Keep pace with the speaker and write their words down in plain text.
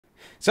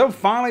So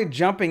finally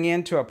jumping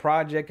into a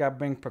project I've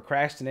been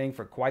procrastinating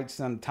for quite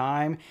some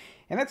time,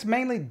 and that's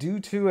mainly due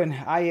to an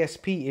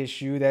ISP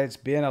issue that it's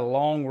been a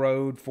long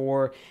road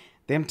for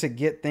them to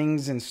get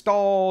things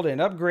installed and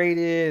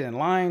upgraded and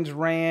lines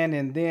ran,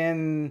 and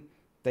then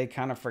they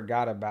kind of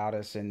forgot about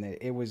us, and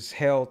it was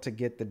hell to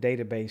get the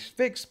database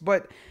fixed.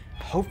 But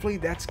hopefully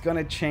that's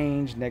gonna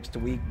change next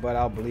week, but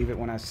I'll believe it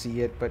when I see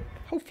it, but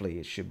hopefully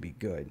it should be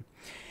good.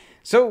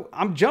 So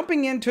I'm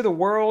jumping into the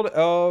world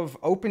of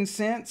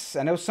OPNsense.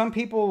 I know some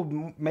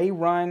people may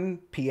run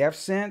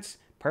pfSense,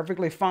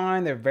 perfectly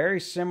fine. They're very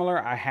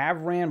similar. I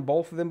have ran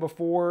both of them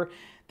before.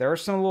 There are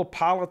some little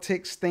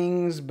politics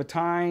things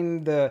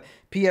behind the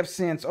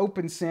pfSense,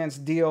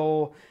 OPNsense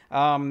deal.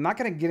 I'm not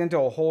going to get into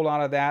a whole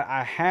lot of that.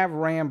 I have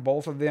ran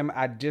both of them.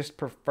 I just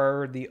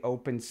prefer the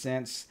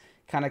OPNsense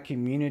kind of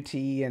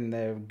community and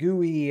the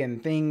GUI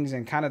and things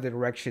and kind of the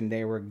direction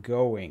they were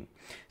going.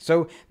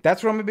 So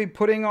that's what I'm going to be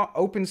putting on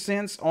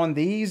OPNsense on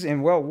these.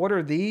 And well, what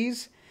are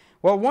these?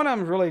 Well, one of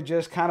them is really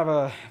just kind of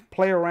a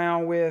play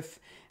around with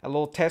a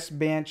little test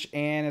bench,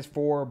 and it's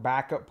for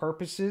backup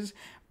purposes.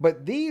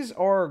 But these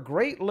are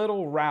great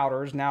little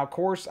routers. Now, of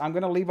course, I'm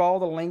going to leave all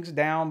the links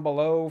down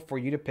below for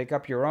you to pick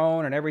up your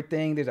own and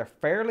everything. These are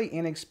fairly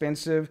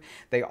inexpensive.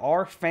 They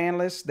are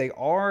fanless. They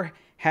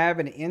have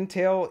an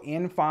Intel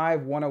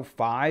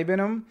N5-105 in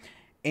them.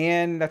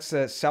 And that's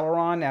a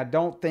Celeron. Now,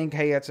 don't think,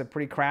 hey, that's a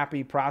pretty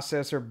crappy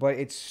processor, but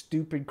it's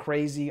stupid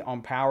crazy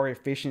on power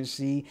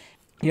efficiency.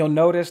 You'll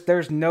notice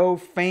there's no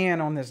fan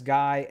on this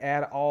guy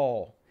at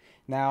all.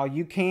 Now,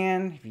 you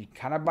can, if you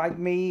kind of like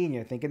me and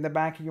you're thinking in the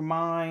back of your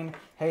mind,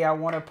 hey, I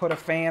want to put a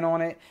fan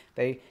on it.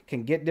 They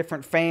can get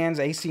different fans.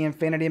 AC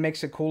Infinity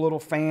makes a cool little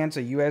fan. It's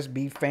a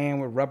USB fan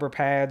with rubber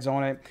pads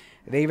on it.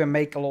 They even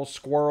make a little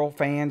squirrel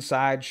fan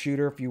side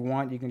shooter. If you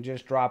want, you can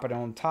just drop it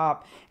on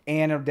top,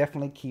 and it'll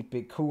definitely keep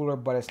it cooler,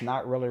 but it's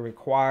not really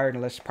required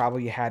unless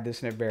probably you had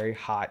this in a very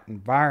hot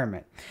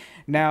environment.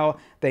 Now,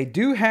 they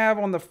do have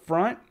on the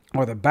front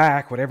or the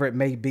back, whatever it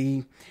may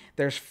be,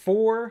 there's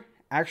 4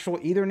 actual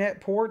Ethernet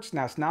ports.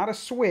 Now, it's not a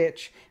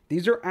switch.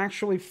 These are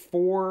actually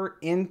 4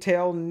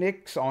 Intel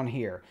NICs on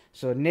here.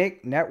 So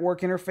NIC,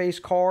 network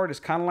interface card, is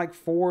kind of like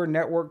 4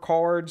 network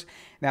cards.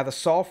 Now, the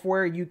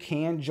software, you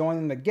can join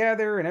them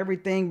together and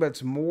everything, but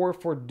it's more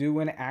for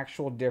doing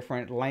actual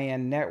different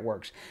LAN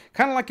networks.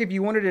 Kind of like if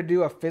you wanted to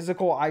do a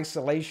physical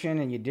isolation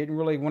and you didn't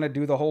really want to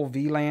do the whole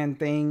VLAN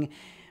thing.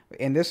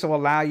 And this will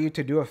allow you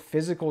to do a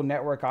physical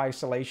network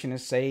isolation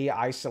and say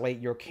isolate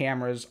your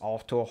cameras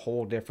off to a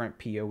whole different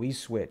PoE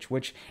switch,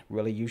 which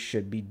really you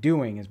should be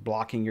doing, is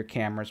blocking your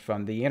cameras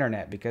from the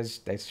internet, because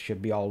they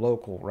should be all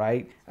local,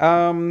 right?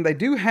 They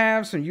do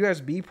have some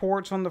USB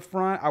ports on the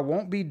front. I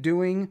won't be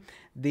doing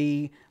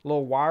the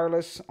little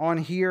wireless on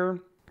here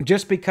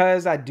just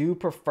because I do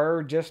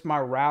prefer just my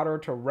router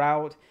to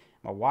route,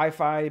 my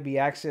Wi-Fi to be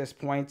access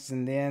points,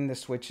 and then the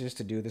switches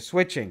to do the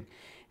switching.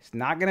 It's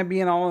not going to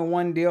be an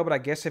all-in-one deal, but I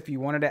guess if you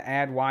wanted to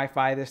add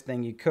Wi-Fi this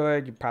thing, you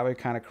could. You're probably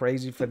kind of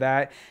crazy for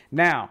that.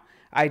 Now,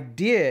 I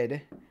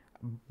did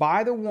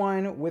buy the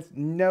one with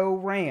no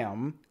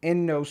RAM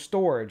and no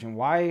storage. And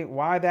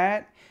why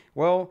that?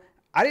 Well,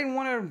 I didn't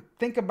want to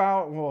think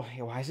about, well,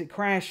 why is it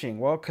crashing?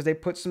 Well, because they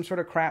put some sort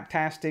of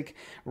craptastic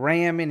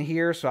RAM in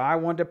here, so I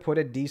wanted to put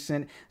a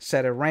decent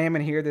set of RAM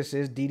in here. This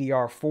is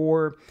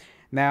DDR4.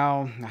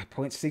 Now,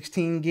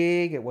 0.16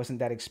 gig, it wasn't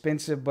that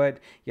expensive, but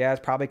yeah,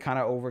 it's probably kind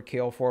of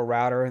overkill for a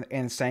router.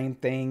 And same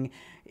thing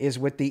is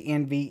with the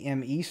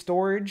NVMe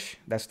storage.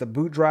 That's the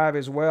boot drive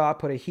as well. I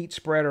put a heat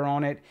spreader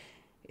on it.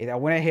 I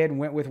went ahead and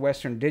went with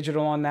Western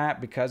Digital on that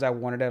because I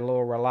wanted a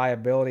little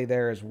reliability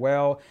there as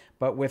well.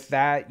 But with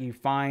that, you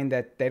find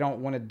that they don't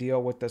want to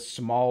deal with the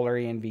smaller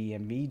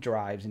NVMe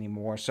drives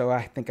anymore. So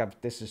I think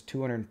this is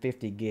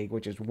 250 gig,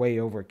 which is way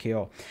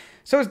overkill.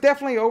 So it's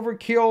definitely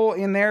overkill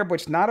in there, but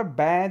it's not a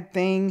bad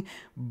thing.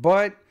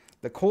 But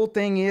the cool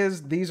thing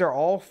is these are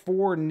all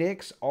 4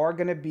 NICs are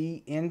going to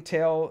be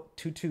Intel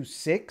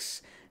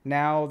 226.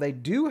 Now, they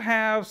do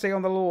have, say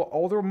on the little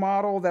older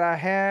model that I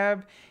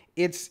have,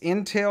 it's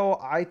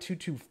Intel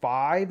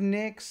i225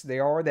 NICs. They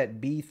are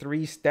that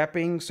B3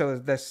 stepping, so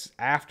that's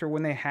after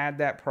when they had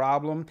that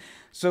problem.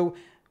 So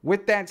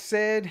with that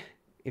said,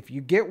 if you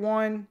get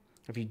one,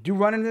 if you do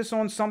run this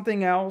on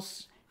something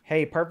else,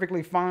 hey,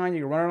 perfectly fine.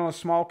 You run it on a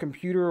small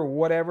computer or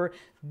whatever.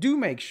 Do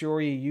make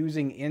sure you're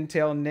using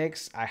Intel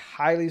NICs. I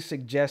highly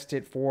suggest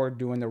it for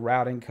doing the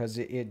routing because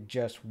it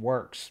just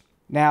works.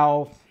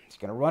 Now, it's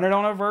going to run it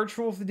on a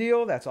virtual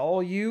deal. That's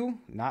all you.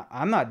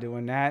 I'm not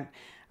doing that.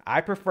 I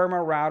prefer my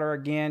router,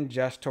 again,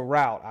 just to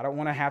route. I don't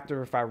want to have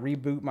to, if I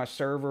reboot my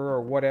server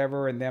or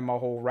whatever, and then my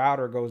whole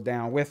router goes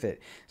down with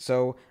it.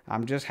 So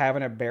I'm just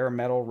having a bare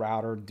metal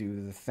router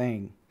do the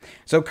thing.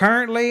 So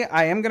currently,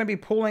 I am going to be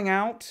pulling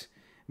out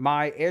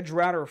My Edge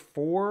Router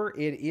 4,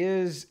 it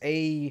is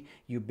a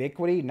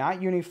Ubiquiti, not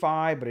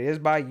Unify, but it is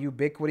by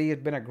Ubiquiti.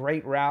 It's been a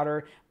great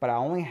router, but I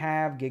only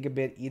have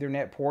gigabit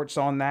Ethernet ports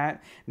on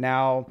that.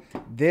 Now,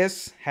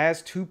 this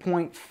has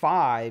 2.5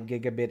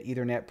 gigabit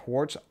Ethernet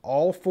ports.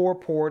 All 4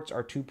 ports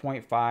are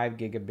 2.5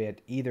 gigabit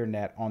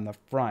Ethernet on the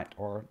front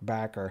or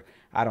back, or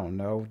I don't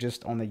know,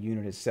 just on the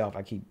unit itself.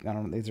 I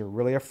don't know, is there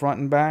really a front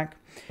and back?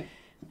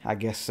 I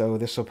guess so.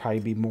 This will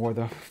probably be more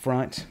the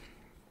front.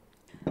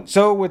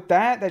 So with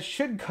that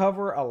should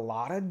cover a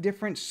lot of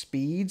different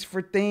speeds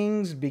for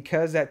things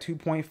because that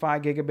 2.5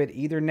 gigabit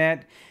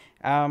Ethernet.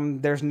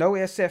 There's no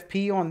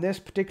SFP on this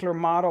particular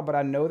model, but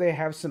I know they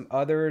have some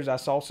others. I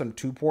saw some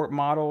 2-port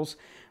models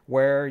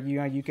where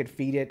you could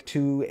feed it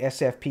to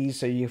SFP.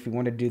 So if you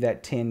want to do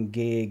that 10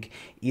 gig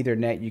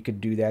Ethernet, you could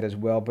do that as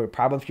well. But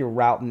probably if you're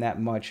routing that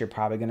much, you're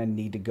probably going to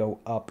need to go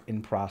up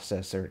in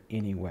processor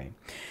anyway.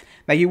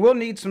 Now you will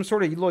need some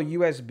sort of little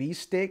USB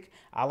stick.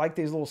 I like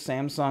these little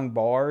Samsung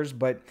bars,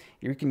 but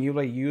you can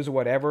usually use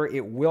whatever.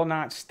 It will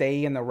not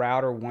stay in the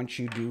router once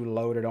you do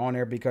load it on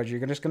there because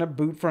you're just going to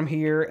boot from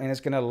here and it's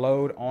going to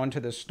load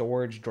onto the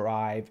storage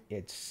drive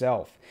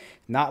itself.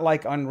 Not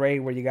like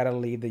Unraid where you got to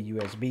leave the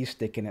USB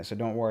stick in it, so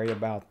don't worry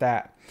about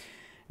that.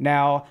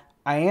 Now,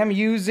 I am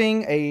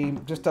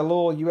using just a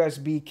little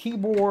USB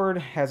keyboard,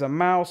 has a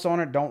mouse on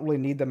it. Don't really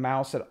need the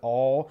mouse at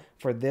all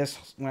for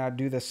this when I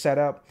do the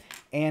setup.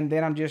 And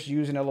then I'm just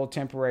using a little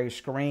temporary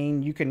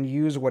screen. You can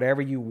use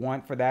whatever you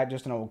want for that,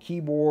 just an old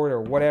keyboard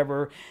or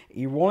whatever.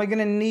 You're only going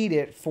to need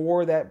it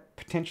for that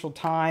potential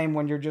time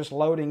when you're just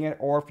loading it,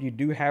 or if you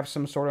do have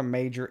some sort of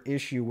major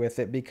issue with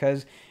it,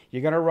 because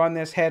you're going to run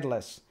this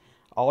headless.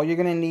 All you're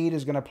going to need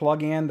is going to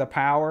plug in the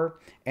power,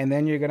 and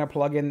then you're going to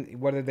plug in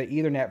whether the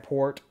Ethernet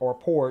port or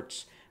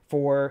ports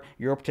for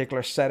your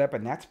particular setup,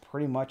 and that's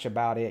pretty much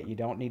about it. You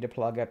don't need to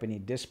plug up any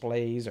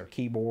displays or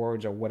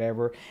keyboards or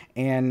whatever,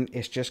 and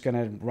it's just going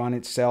to run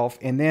itself.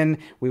 And then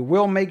we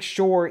will make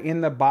sure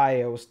in the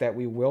BIOS that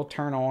we will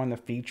turn on the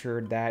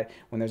feature that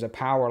when there's a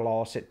power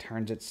loss, it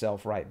turns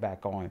itself right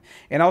back on.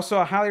 And also,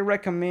 I highly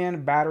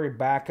recommend battery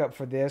backup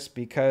for this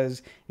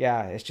because,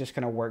 yeah, it's just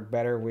going to work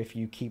better if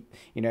you keep,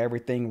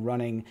 everything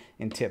running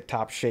in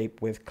tip-top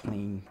shape with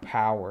clean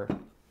power.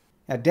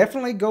 Now,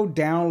 definitely go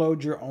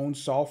download your own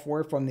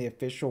software from the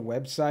official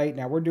website.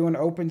 Now, we're doing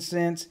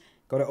OPNsense.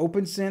 Go to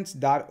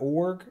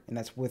opnsense.org, and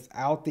that's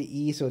without the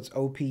E, so it's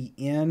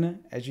OPN,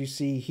 as you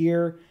see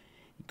here.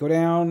 Go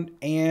down,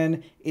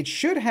 and it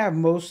should have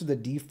most of the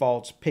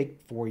defaults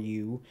picked for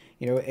you.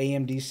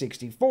 AMD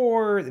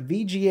 64, the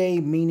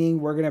VGA, meaning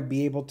we're going to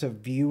be able to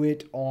view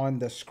it on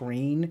the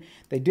screen.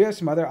 They do have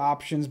some other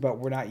options, but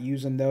we're not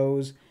using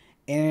those.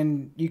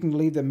 And you can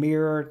leave the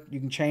mirror. You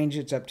can change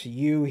it. It's up to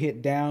you.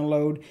 Hit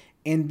download.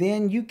 And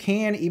then you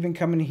can even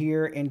come in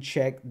here and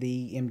check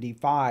the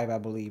MD5, I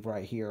believe,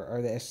 right here. Or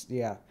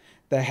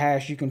the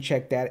hash. You can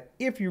check that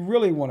if you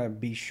really want to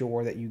be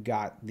sure that you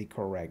got the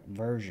correct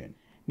version.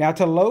 Now,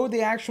 to load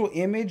the actual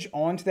image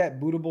onto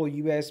that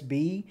bootable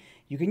USB,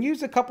 you can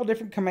use a couple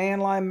different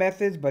command line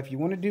methods. But if you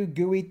want to do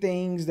GUI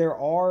things, there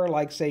are,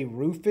 like, say,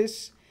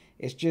 Rufus.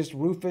 It's just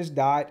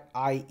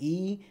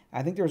rufus.ie.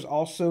 I think there's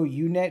also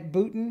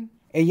UNetbootin.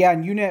 And yeah,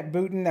 and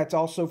UNetbootin, that's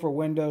also for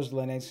Windows,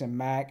 Linux, and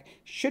Mac.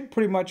 Should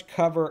pretty much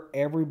cover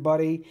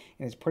everybody.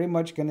 And it's pretty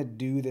much going to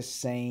do the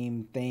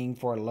same thing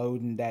for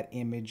loading that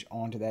image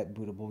onto that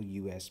bootable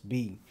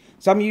USB.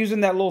 So I'm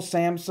using that little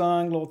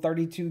Samsung, little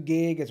 32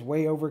 gig. It's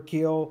way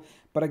overkill.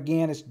 But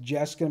again, it's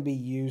just going to be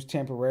used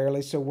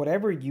temporarily. So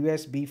whatever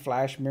USB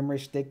flash memory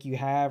stick you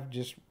have,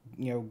 just,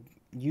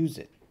 use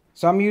it.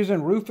 So I'm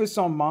using Rufus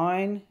on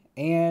mine.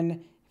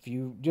 And if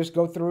you just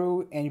go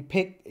through and you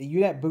pick,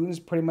 UNetbootin is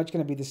pretty much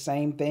going to be the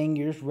same thing.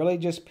 You're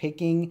just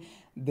picking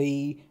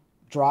the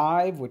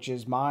drive, which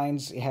is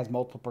mine's. It has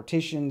multiple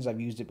partitions. I've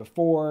used it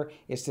before.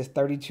 It's this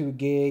 32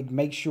 gig.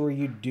 Make sure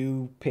you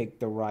do pick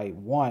the right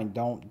one.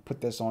 Don't put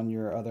this on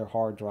your other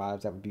hard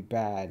drives. That would be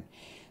bad.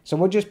 So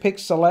we'll just pick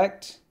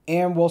select,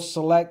 and we'll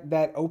select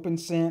that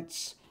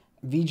OPNsense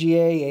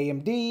VGA,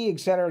 AMD,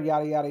 etc.,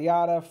 yada, yada,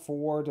 yada,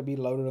 to be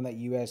loaded on that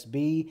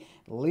USB.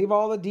 Leave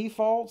all the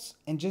defaults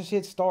and just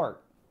hit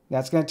start.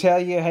 That's going to tell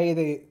you,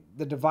 hey,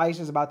 the device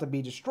is about to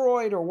be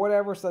destroyed or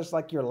whatever, so that's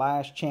like your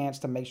last chance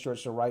to make sure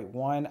it's the right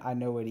one. I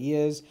know it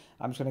is.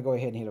 I'm just going to go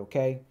ahead and hit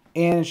OK.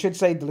 And it should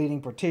say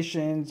deleting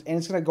partitions, and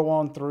it's going to go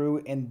on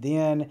through, and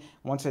then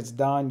once it's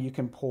done, you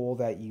can pull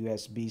that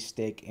USB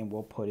stick, and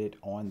we'll put it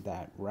on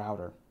that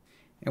router.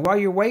 And while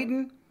you're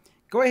waiting,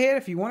 go ahead,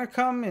 if you want to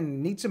come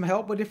and need some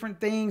help with different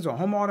things or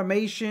home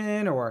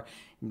automation or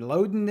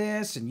loading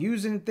this and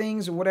using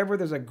things or whatever,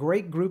 there's a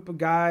great group of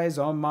guys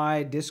on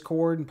my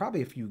Discord and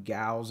probably a few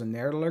gals in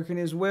there lurking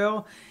as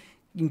well.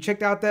 You can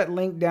check out that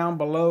link down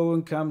below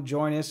and come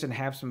join us and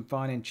have some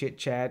fun and chit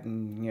chat,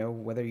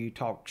 and whether you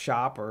talk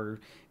shop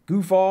or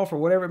goof off or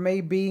whatever it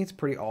may be, it's a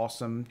pretty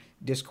awesome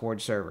Discord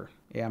server.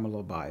 Yeah, I'm a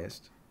little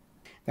biased.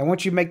 Now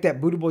once you make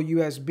that bootable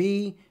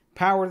USB,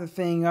 power the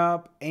thing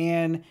up,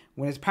 and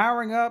when it's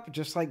powering up,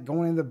 just like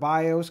going into the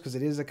BIOS, because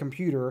it is a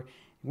computer,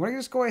 you want to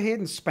just go ahead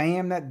and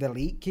spam that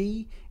delete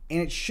key,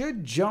 and it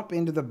should jump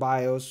into the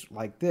BIOS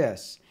like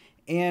this.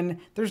 And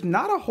there's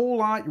not a whole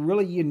lot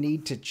really you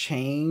need to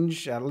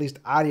change. At least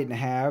I didn't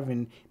have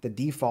in the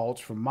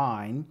defaults for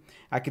mine.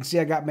 I can see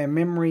I got my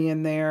memory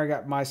in there. I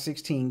got my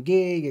 16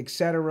 gig,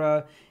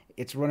 etc.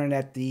 It's running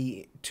at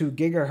the 2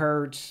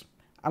 gigahertz.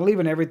 I'm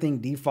leaving everything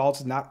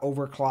defaults, not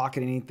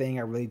overclocking anything.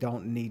 I really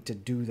don't need to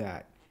do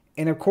that.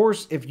 And of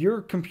course, if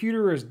your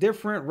computer is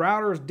different,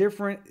 router is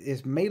different,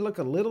 it may look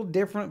a little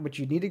different, but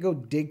you need to go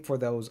dig for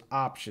those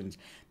options.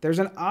 There's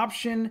an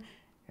option.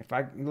 If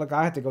I look,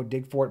 I have to go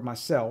dig for it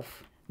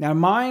myself. Now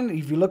mine,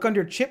 if you look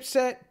under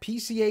chipset,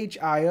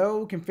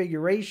 PCHIO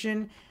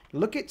configuration,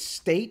 look at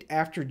state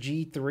after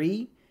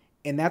G3,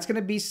 and that's going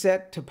to be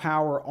set to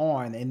power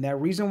on. And the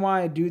reason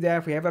why I do that,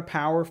 if we have a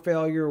power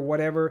failure or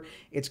whatever,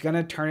 it's going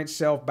to turn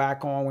itself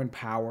back on when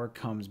power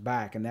comes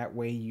back. And that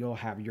way you'll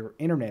have your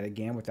internet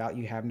again without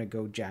you having to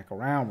go jack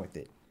around with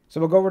it. So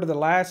we'll go over to the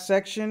last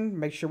section,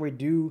 make sure we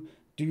do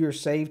your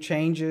save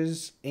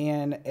changes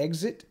and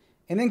exit,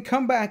 and then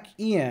come back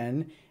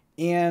in.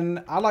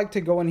 And I like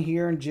to go in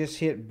here and just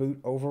hit boot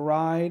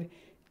override.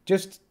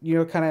 Just, you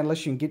know, kind of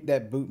unless you can get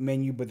that boot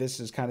menu, but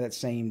this is kind of that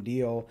same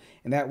deal.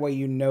 And that way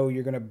you know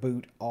you're going to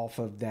boot off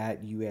of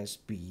that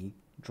USB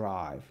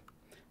drive.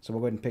 So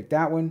we'll go ahead and pick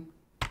that one.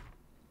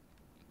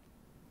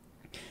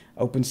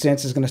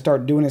 OPNsense is going to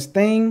start doing its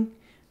thing.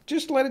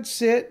 Just let it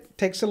sit.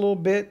 Takes a little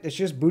bit. It's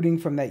just booting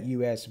from that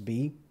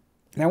USB.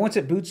 Now once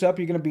it boots up,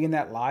 you're going to be in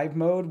that live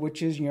mode,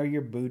 which is, you know,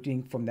 you're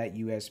booting from that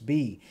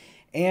USB.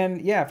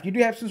 And yeah, if you do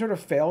have some sort of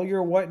failure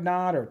or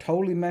whatnot, or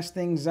totally mess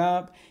things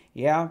up,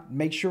 yeah,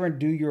 make sure and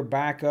do your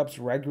backups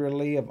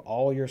regularly of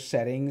all your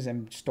settings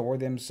and store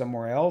them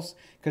somewhere else.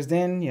 Because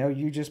then, you know,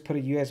 you just put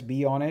a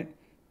USB on it,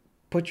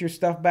 put your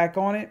stuff back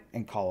on it,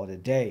 and call it a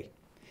day.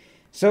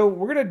 So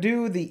we're going to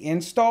do the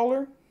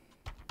installer.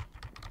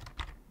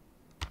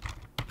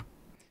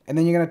 And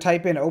then you're going to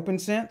type in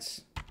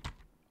OPNsense,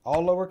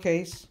 all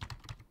lowercase.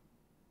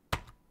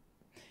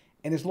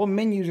 And this little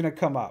menu is going to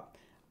come up.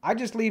 I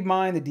just leave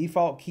mine the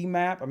default key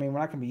map. I mean, we're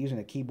not going to be using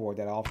a keyboard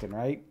that often,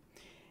 right?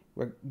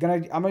 I'm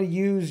gonna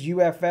use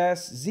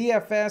UFS,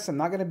 ZFS. I'm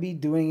not gonna be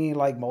doing any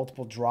like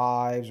multiple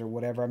drives or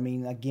whatever. I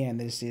mean, again,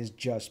 this is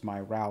just my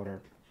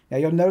router. Now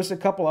you'll notice a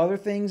couple other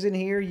things in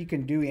here. You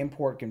can do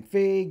import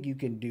config. You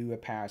can do a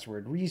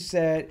password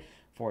reset,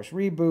 force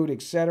reboot,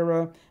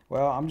 etc.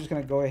 Well, I'm just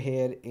gonna go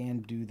ahead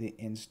and do the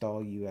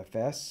install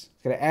UFS.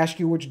 It's gonna ask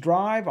you which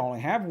drive. I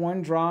only have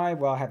one drive.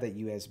 Well, I have that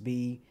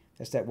USB.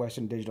 That's that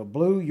Western Digital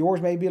Blue.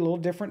 Yours may be a little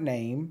different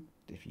name.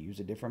 If you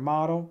use a different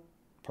model,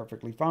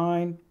 perfectly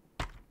fine.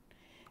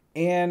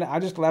 And I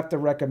just left the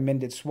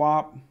recommended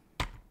swap.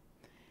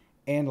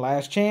 And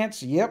last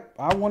chance, yep,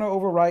 I want to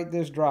overwrite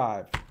this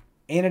drive.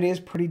 And it is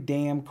pretty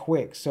damn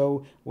quick.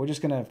 So we're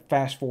just going to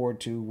fast forward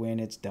to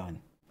when it's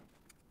done.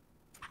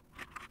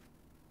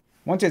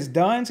 Once it's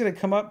done, it's going to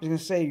come up, it's going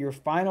to say your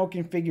final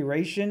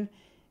configuration.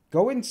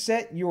 Go and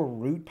set your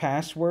root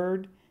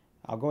password.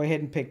 I'll go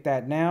ahead and pick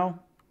that now.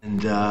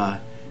 And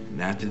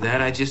after that,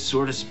 I just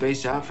sort of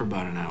space out for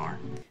about an hour.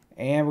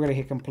 And we're going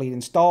to hit complete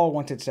install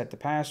once it's set the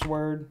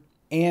password.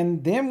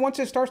 And then once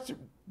it starts to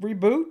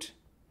reboot,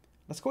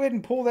 let's go ahead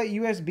and pull that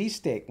USB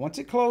stick. Once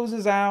it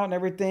closes out and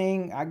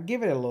everything, I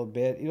give it a little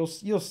bit,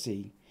 you'll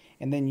see.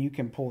 And then you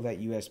can pull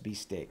that USB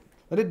stick.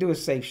 Let it do a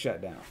safe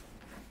shutdown.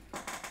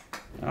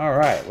 All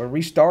right, we're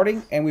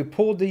restarting and we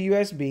pulled the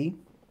USB.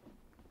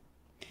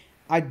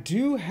 I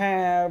do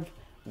have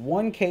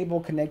one cable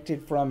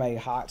connected from a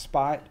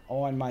hotspot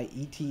on my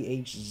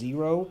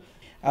ETH0.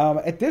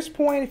 At this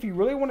point, if you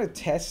really want to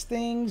test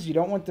things, you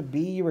don't want to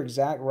be your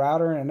exact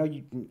router, and I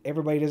know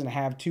everybody doesn't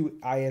have two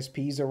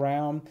ISPs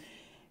around,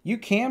 you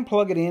can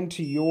plug it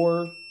into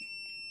your,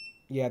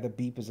 yeah, the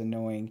beep is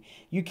annoying.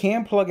 You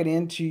can plug it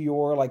into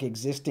your like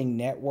existing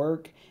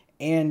network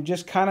and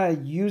just kind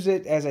of use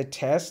it as a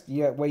test.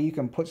 That way you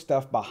can put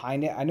stuff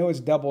behind it. I know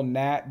it's double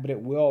NAT, but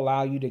it will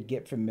allow you to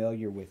get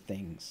familiar with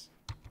things.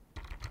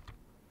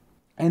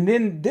 And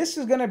then this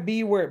is going to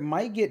be where it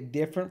might get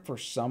different for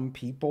some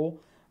people.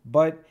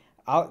 But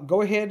I'll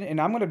go ahead and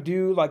I'm going to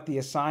do like the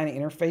assign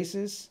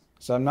interfaces.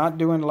 So I'm not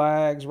doing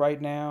lags right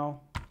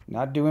now.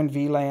 Not doing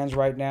VLANs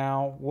right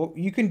now. Well,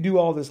 you can do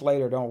all this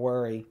later, don't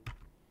worry.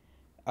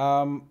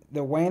 The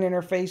WAN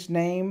interface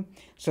name.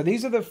 So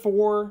these are the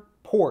 4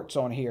 ports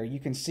on here. You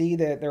can see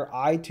that they're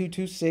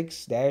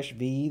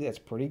I226-V. That's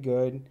pretty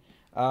good.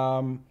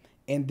 And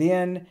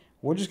then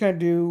we're just going to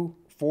do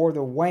for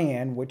the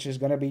WAN, which is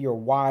going to be your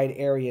wide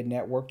area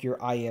network, your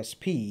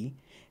ISP.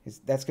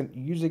 That's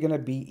usually going to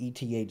be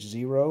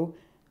ETH0.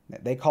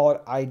 They call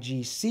it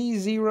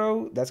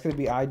IGC0. That's going to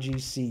be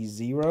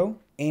IGC0.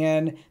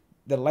 And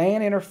the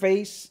LAN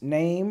interface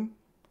name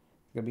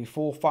is going to be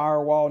full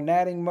firewall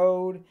natting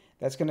mode.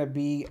 That's going to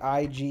be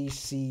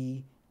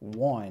IGC1,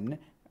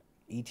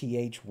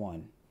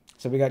 ETH1.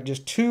 So we got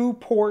just 2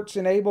 ports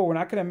enabled. We're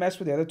not going to mess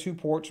with the other 2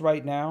 ports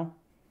right now.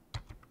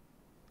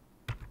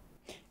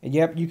 And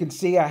yep, you can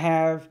see I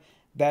have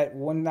that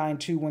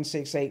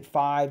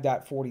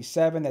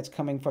 192.168.5.47 that's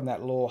coming from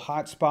that little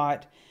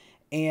hotspot.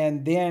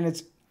 And then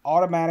it's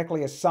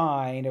automatically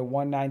assign a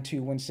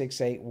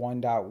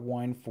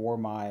 192.168.1.1 for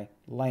my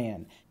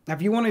LAN. Now,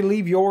 if you want to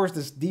leave yours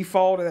this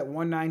default of that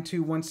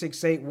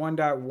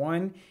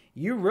 192.168.1.1,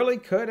 you really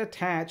could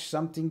attach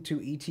something to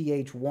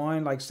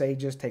ETH1, like say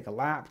just take a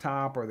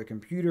laptop or the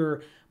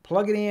computer,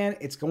 plug it in.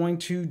 It's going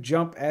to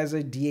jump as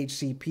a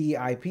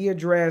DHCP IP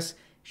address,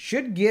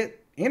 should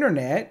get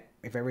internet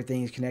if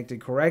everything is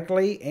connected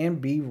correctly,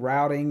 and be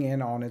routing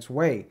in on its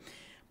way.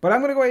 But I'm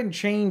going to go ahead and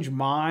change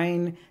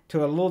mine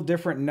to a little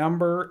different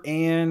number,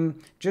 and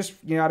just,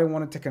 I didn't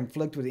want it to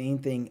conflict with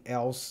anything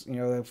else,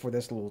 for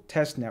this little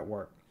test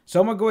network. So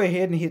I'm going to go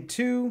ahead and hit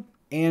 2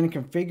 and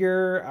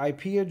configure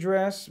IP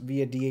address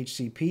via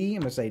DHCP.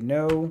 I'm going to say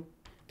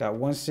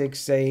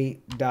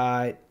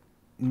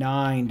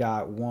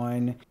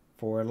no.168.9.1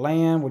 for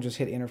LAN. We'll just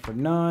hit enter for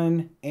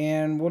none,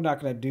 and we're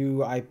not going to do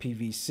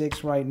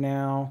IPv6 right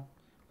now.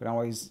 We can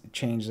always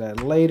change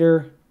that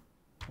later.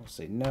 We'll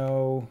say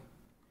no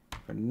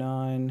for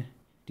none.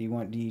 Do you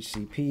want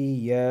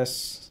DHCP?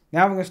 Yes.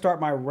 Now I'm going to start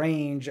my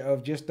range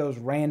of just those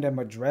random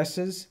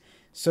addresses.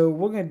 So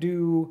we're going to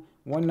do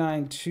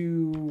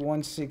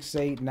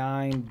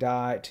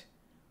 192.168.9.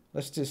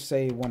 Let's just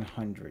say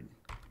 100.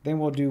 Then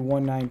we'll do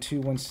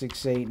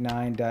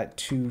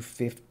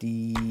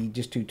 192.168.9.250,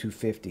 just do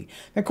 250.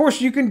 And of course,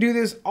 you can do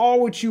this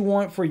all what you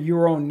want for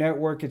your own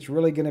network. It's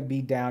really going to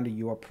be down to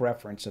your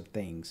preference of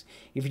things.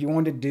 If you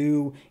want to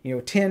do,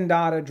 10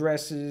 dot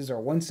addresses or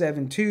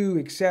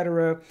 172,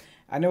 etc.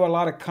 I know a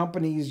lot of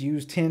companies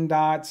use 10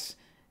 dots,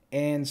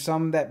 and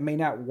some that may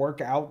not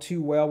work out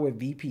too well with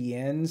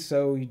VPNs,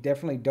 so you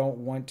definitely don't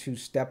want to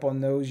step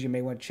on those. You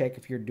may want to check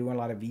if you're doing a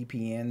lot of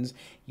VPNs,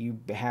 you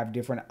have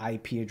different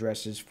IP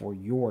addresses for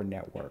your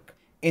network.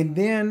 And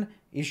then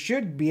you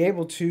should be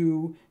able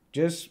to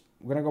we're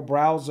going to go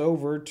browse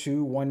over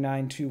to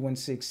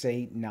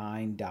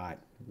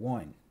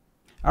 192.168.9.1.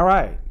 All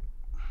right,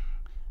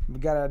 we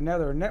got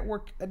another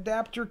network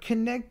adapter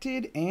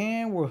connected,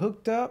 and we're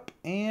hooked up,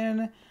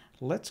 and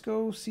let's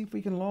go see if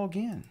we can log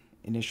in.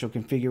 Initial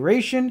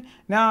configuration.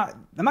 Now,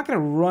 I'm not going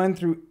to run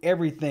through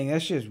everything.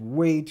 That's just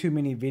way too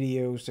many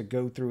videos to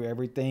go through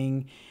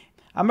everything.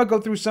 I'm going to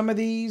go through some of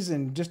these,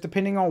 and just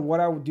depending on what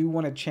I do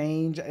want to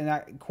change. And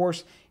of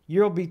course,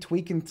 you'll be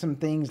tweaking some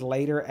things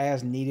later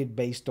as needed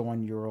based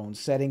on your own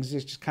settings.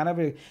 It's just kind of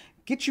a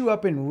get you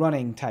up and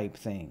running type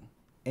thing.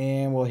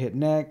 And we'll hit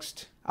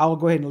next. I'll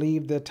go ahead and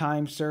leave the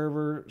time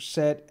server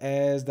set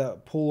as the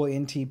pool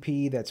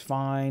NTP. That's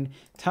fine.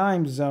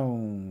 Time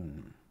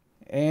zone.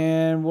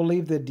 And we'll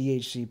leave the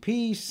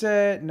DHCP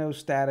set, no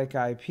static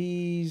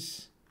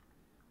IPs.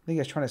 I think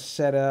I was trying to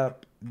set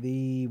up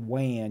the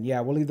WAN.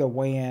 Yeah, we'll leave the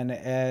WAN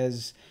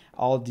as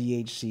all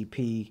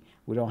DHCP.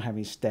 We don't have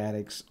any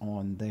statics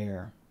on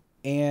there.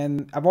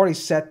 And I've already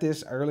set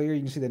this earlier.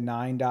 You can see the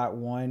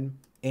 9.1.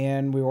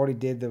 And we already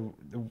did the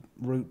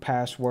root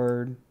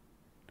password.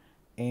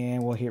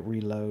 And we'll hit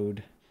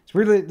reload. So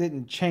really it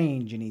didn't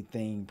change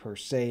anything per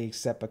se,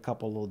 except a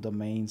couple little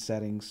domain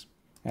settings.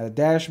 Now the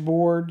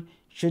dashboard,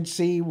 should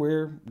see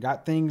we're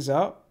got things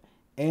up,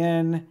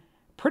 and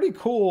pretty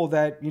cool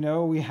that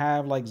we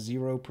have like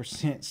 0%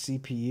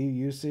 CPU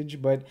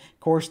usage, but of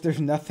course there's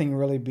nothing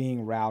really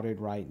being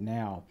routed right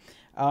now.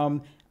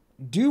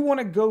 Do want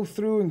to go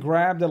through and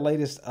grab the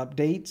latest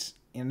updates.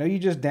 I know you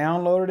just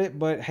downloaded it,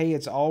 but hey,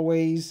 it's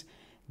always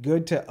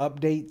good to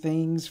update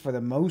things for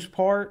the most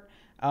part.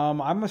 I'm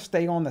gonna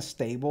stay on the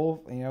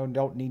stable,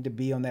 don't need to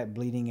be on that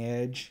bleeding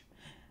edge.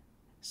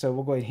 So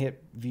we'll go ahead and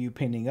hit view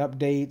pending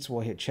updates.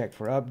 We'll hit check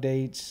for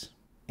updates.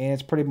 And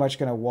it's pretty much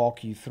going to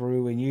walk you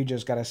through. And you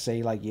just got to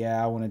say like,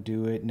 yeah, I want to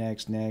do it,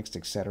 next,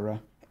 etc.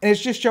 And it's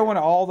just showing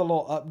all the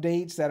little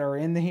updates that are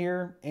in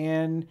here.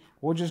 And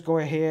we'll just go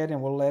ahead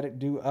and we'll let it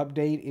do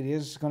update. It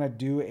is going to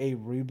do a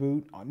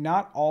reboot.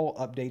 Not all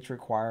updates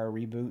require a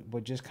reboot,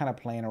 but just kind of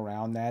playing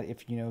around that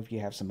if you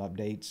have some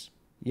updates.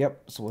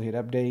 Yep, so we'll hit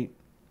update.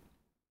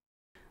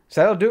 So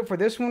that'll do it for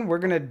this one. We're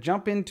going to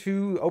jump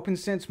into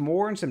OPNsense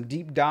more and some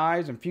deep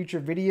dives in future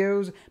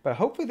videos. But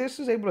hopefully this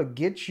is able to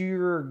get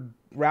your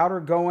router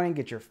going,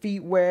 get your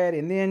feet wet,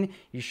 and then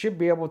you should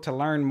be able to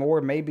learn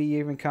more, maybe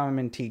even come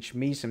and teach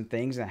me some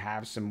things and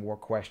have some more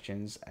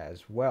questions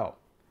as well.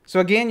 So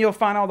again, you'll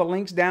find all the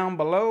links down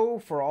below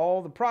for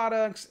all the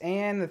products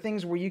and the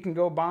things where you can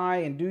go buy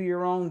and do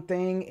your own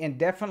thing. And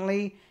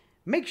definitely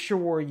make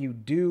sure you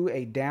do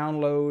a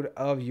download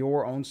of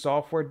your own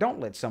software. Don't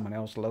let someone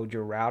else load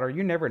your router.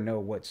 You never know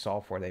what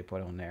software they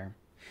put on there.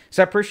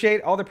 So I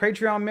appreciate all the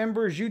Patreon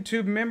members,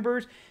 YouTube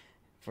members.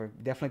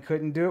 Definitely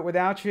couldn't do it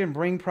without you and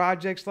bring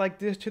projects like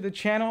this to the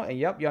channel. And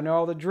yep, y'all know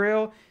all the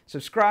drill.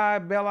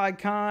 Subscribe, bell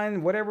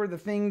icon, whatever the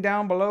thing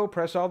down below.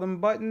 Press all them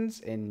buttons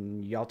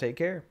and y'all take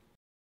care.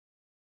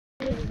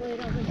 It's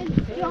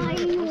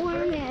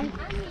ginormous.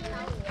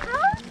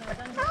 How is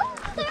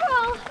there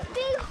a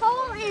big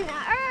hole in the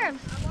earth?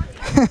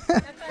 How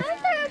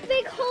is there a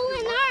big hole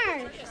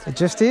in earth? It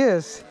just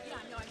is.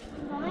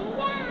 Going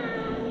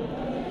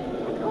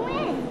down. Let's go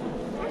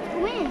in. Let's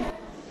go in.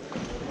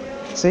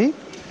 See?